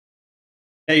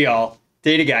Hey y'all,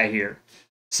 Data Guy here.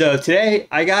 So today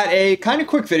I got a kind of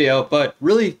quick video, but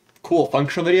really cool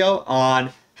functional video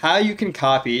on how you can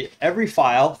copy every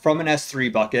file from an S3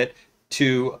 bucket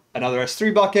to another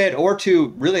S3 bucket or to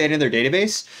really any other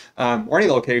database or any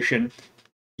location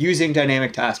using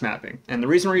dynamic task mapping. And the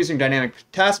reason we're using dynamic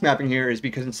task mapping here is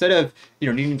because instead of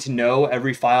needing to know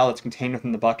every file that's contained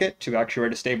within the bucket to actually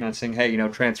write a statement saying, hey,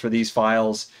 transfer these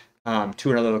files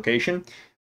to another location.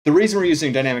 The reason we're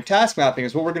using dynamic task mapping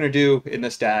is what we're going to do in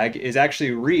this DAG is actually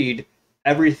read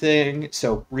everything.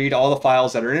 So read all the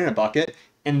files that are in a bucket,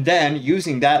 and then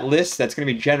using that list that's going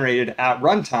to be generated at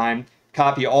runtime,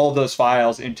 copy all of those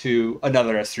files into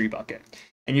another S3 bucket.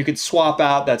 And you could swap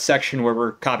out that section where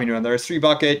we're copying to another S3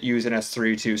 bucket, use an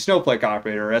S3 to Snowflake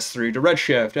operator, S3 to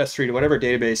Redshift, S3 to whatever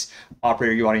database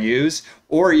operator you want to use,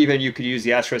 or even you could use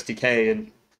the Astro SDK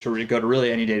and to go to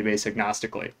really any database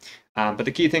agnostically. But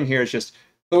the key thing here is just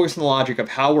focus on the logic of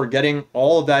how we're getting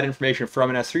all of that information from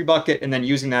an S3 bucket and then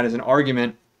using that as an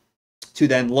argument to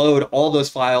then load all those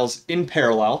files in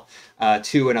parallel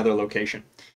to another location.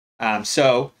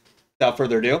 So without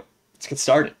further ado, let's get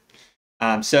started.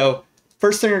 So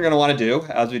first thing you're going to want to do,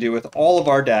 as we do with all of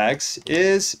our DAGs,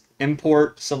 is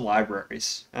import some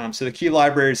libraries. So the key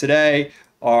libraries today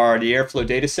are the Airflow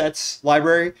datasets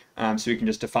library. So we can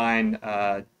just define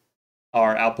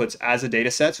our outputs as a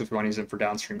data set. So if we want to use them for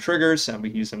downstream triggers, we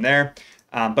can use them there.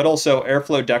 But also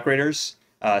Airflow decorators.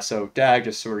 So DAG,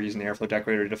 just so we're using the Airflow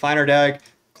decorator to define our DAG.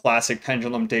 Classic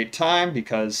pendulum date time,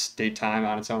 because date time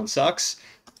on its own sucks.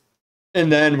 And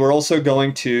then we're also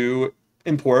going to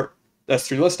import the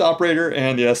S3 list operator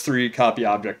and the S3 copy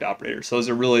object operator. So those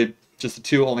are really just the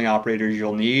two only operators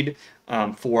you'll need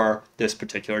for this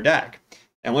particular DAG.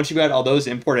 And once you've got all those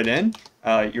imported in,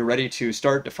 you're ready to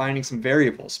start defining some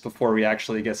variables before we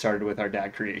actually get started with our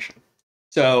DAG creation.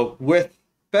 So with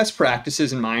best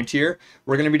practices in mind here,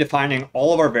 we're going to be defining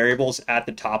all of our variables at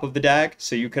the top of the DAG.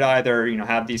 So you could either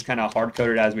have these kind of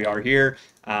hard-coded as we are here,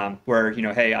 where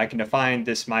hey, I can define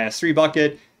this my S3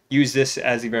 bucket, use this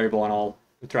as the variable on all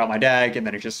throughout my DAG, and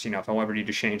then it just, if I ever need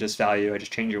to change this value, I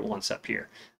just change it once up here.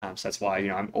 So that's why,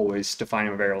 I'm always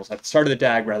defining my variables at the start of the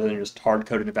DAG rather than just hard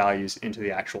coding the values into the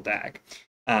actual DAG.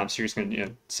 So you're just going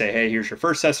to say, hey, here's your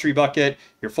first S3 bucket,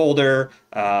 your folder,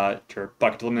 your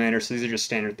bucket delimiter. So these are just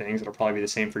standard things. It'll probably be the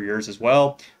same for yours as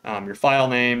well. Your file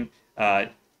name,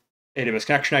 AWS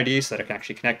connection ID, so that I can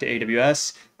actually connect to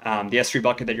AWS, the S3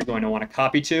 bucket that you're going to want to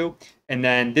copy to. And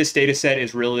then this data set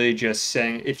is really just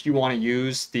saying if you want to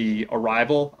use the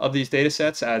arrival of these data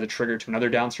sets as a trigger to another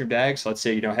downstream DAG. So let's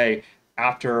say, hey,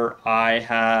 after I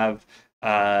have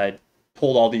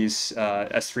pulled all these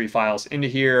S3 files into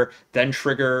here, then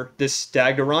trigger this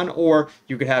DAG to run, or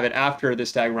you could have it after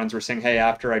this DAG runs. We're saying, hey,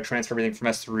 after I transfer everything from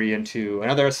S3 into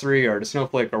another S3 or to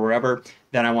Snowflake or wherever,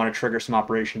 then I want to trigger some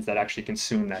operations that actually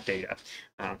consume that data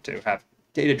to have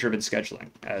data-driven scheduling,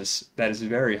 as that is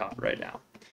very hot right now.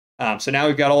 So now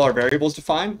we've got all our variables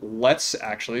defined. Let's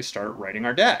actually start writing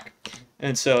our DAG.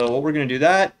 And so what we're going to do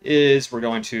that is we're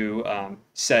going to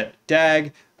set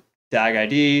DAG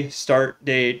ID, start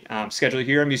date, schedule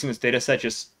here. I'm using this data set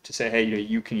just to say, hey,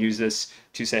 you can use this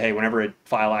to say, hey, whenever a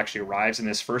file actually arrives in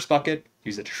this first bucket,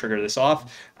 use it to trigger this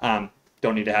off.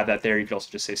 Don't need to have that there. You could also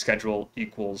just say schedule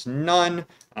equals none,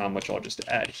 which I'll just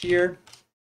add here.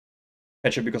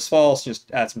 Ketchup equals false, just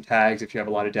add some tags if you have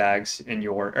a lot of DAGs in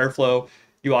your Airflow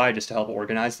UI just to help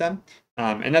organize them.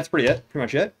 And that's pretty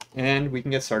much it. And we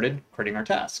can get started creating our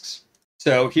tasks.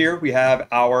 So here we have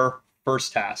our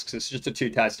first task. So this is just a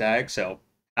 2-task DAG. So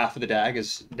half of the DAG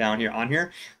is down here on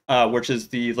here, which is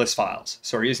the list files.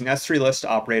 So we're using S3 list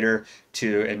operator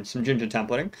and some Jinja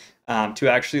templating to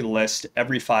actually list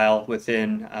every file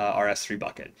within our S3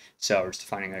 bucket. So we're just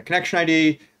defining a connection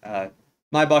ID,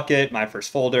 my bucket, my first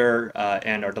folder,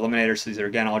 and our delimiter. So these are,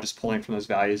 again, all just pulling from those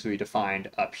values we defined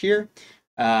up here.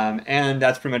 And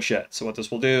that's pretty much it. So what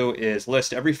this will do is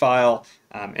list every file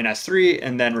in S3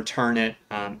 and then return it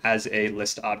as a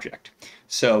list object.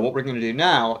 So what we're going to do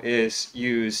now is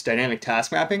use dynamic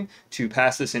task mapping to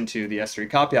pass this into the S3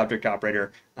 copy object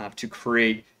operator to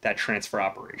create that transfer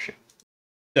operation.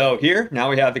 So here, now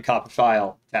we have the copy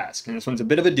file task. And this one's a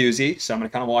bit of a doozy, so I'm going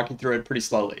to kind of walk you through it pretty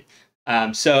slowly.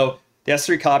 So the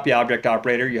S3 copy object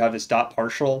operator, you have this dot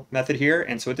partial method here.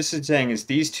 And so what this is saying is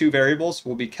these two variables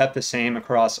will be kept the same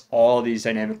across all these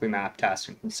dynamically mapped task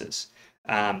instances.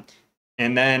 And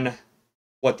then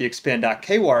what the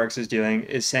expand.kwargs is doing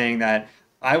is saying that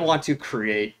I want to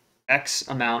create X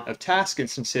amount of task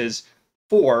instances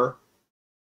for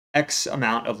X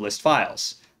amount of list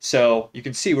files. So you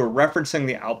can see we're referencing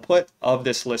the output of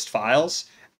this list files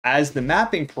as the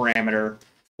mapping parameter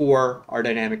for our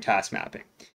dynamic task mapping.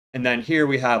 And then here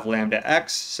we have lambda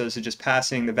x. So this is just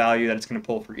passing the value that it's going to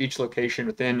pull for each location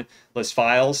within list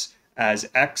files as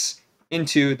x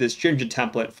into this Jinja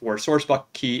template for source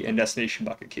bucket key and destination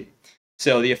bucket key.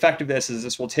 So the effect of this is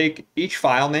this will take each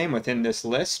file name within this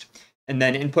list and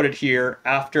then input it here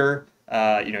after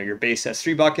your base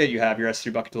S3 bucket. You have your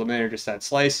S3 bucket delimiter, just that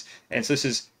slice. And so this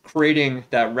is creating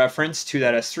that reference to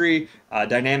that S3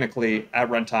 dynamically at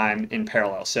runtime in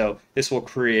parallel. So this will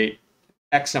create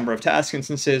X number of task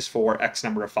instances for X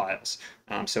number of files.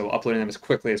 So uploading them as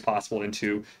quickly as possible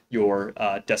into your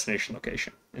destination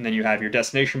location. And then you have your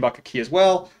destination bucket key as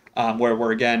well, where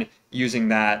we're again using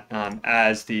that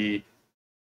as the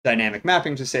dynamic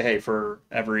mapping to say, hey, for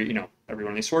every one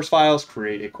of these source files,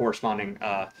 create a corresponding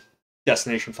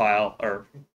destination file or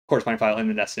corresponding file in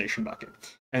the destination bucket.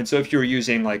 And so if you were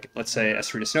using, like, let's say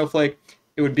S3 to Snowflake,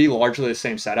 it would be largely the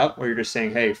same setup where you're just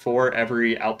saying, hey, for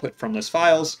every output from list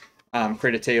files,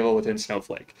 create a table within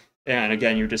Snowflake. And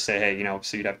again, you would just say, hey,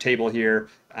 so you'd have table here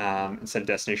instead of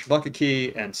destination bucket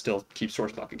key and still keep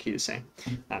source bucket key the same.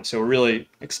 So a really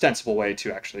extensible way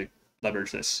to actually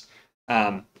leverage this.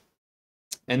 And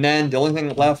then the only thing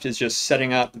left is just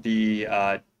setting up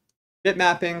the bit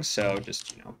mapping. So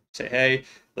just, say, hey,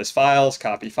 list files,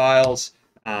 copy files,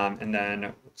 and then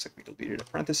it looks like we deleted a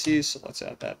parentheses. So let's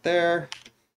add that there.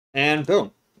 And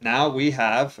boom, now we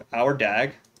have our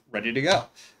DAG ready to go.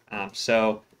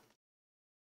 So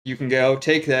you can go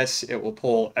take this, it will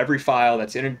pull every file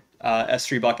that's in a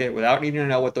S3 bucket without needing to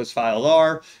know what those files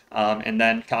are, and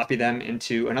then copy them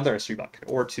into another S3 bucket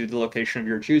or to the location of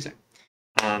your choosing.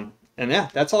 And yeah,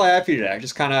 that's all I have for you today. I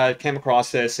just kind of came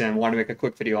across this and wanted to make a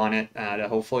quick video on it to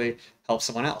hopefully help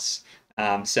someone else.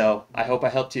 So I hope I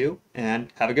helped you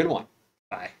and have a good one.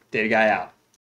 Bye. Data Guy out.